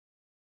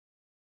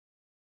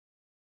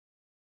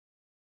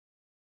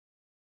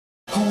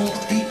called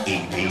the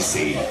Eee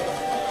PC.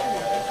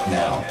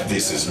 Now,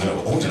 this is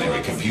no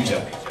ordinary computer.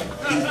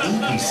 The Eee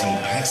PC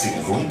packs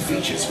in great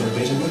features for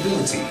better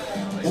mobility,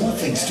 all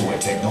thanks to a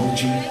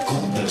technology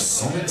called the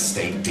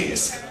solid-state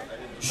disk.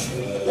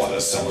 What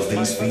are some of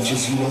these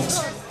features, you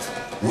ask?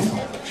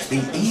 Well, the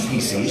Eee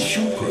PC is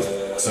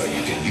shock-proof, so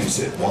you can use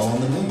it while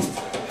on the move.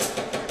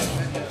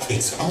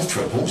 It's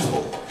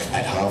ultra-portable,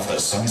 at half the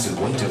size and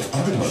weight of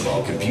other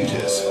mobile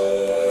computers.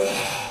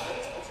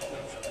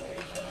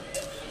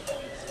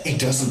 It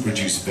doesn't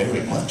produce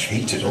very much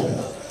heat at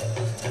all.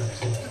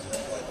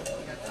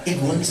 It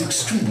runs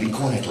extremely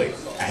quietly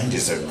and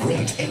is a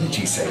great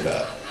energy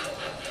saver.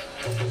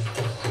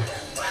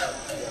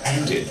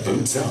 And it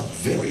boots up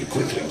very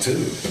quickly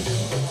too.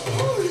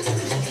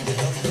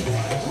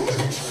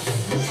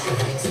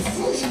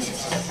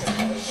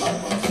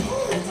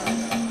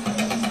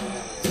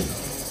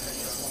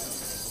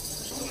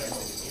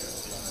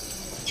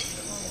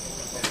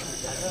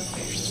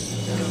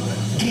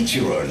 Get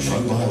your own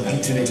mobile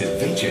internet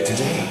adventure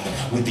today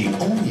with the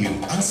all-new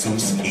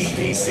ASUS Eee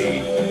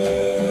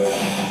PC.